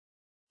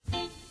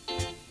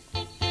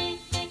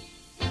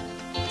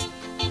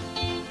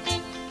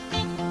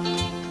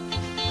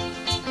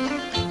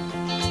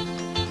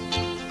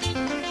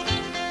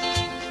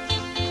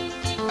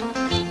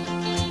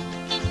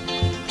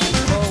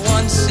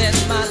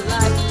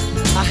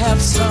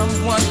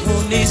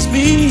needs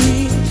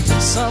me,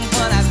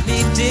 someone I've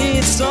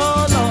needed so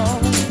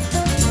long.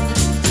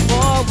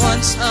 For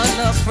once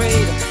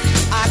unafraid,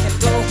 I can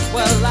go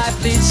where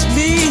life leads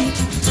me.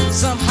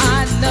 Somehow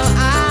I know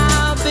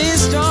I'll be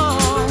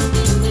strong.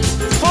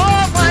 For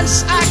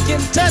once I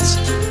can touch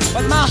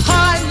what my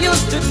heart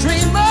used to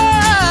dream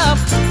of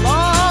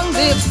long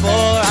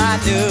before I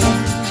knew.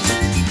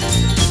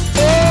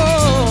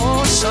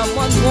 Oh,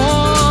 someone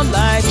warm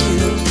like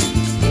you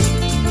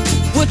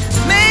would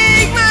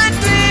make my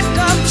dream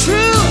come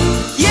true.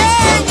 Yeah,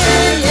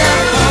 yeah, yeah.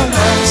 For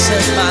once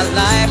in my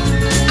life,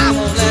 I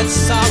won't let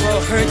sorrow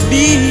hurt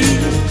me,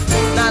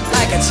 not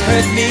like it's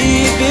hurt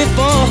me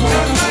before.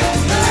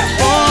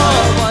 For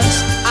once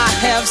I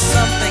have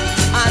something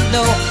I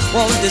know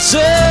won't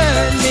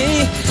desert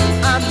me.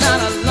 I'm not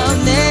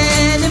alone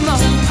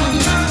anymore.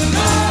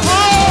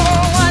 For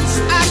once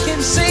I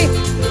can say,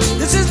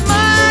 this is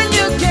mine,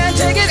 you can't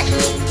take it.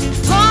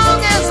 Long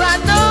as I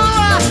know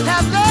I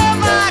have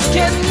love, I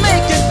can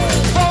make it.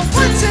 For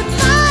once in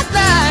my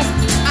life,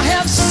 I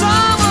have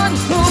someone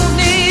who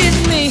needs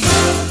me.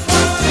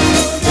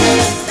 Hey,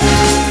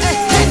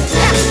 hey,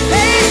 yeah,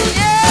 hey,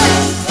 yeah.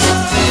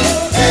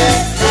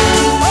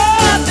 Oh,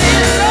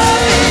 baby.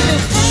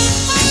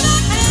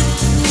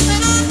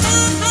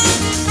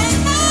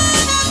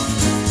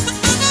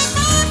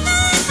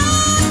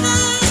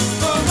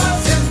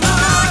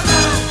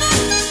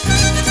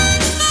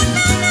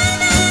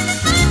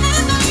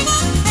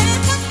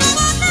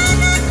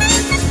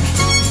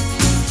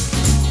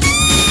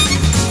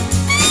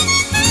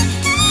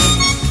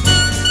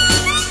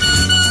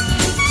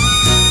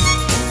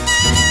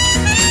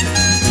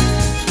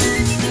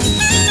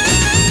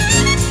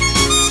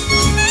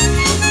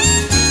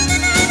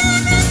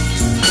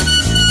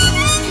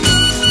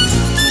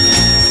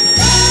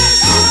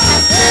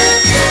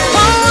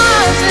 For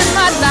once in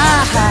my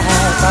life.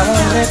 I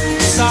won't let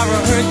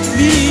sorrow hurt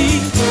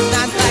me,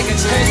 not like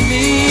it's hurt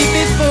me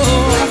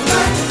before.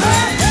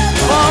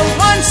 For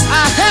once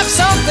I have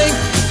something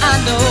I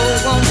know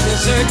won't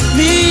desert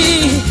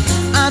me.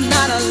 I'm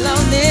not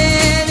alone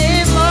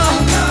anymore.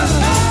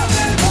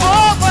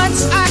 For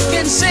once I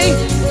can say,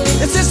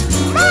 this is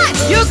mine,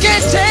 you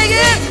can't take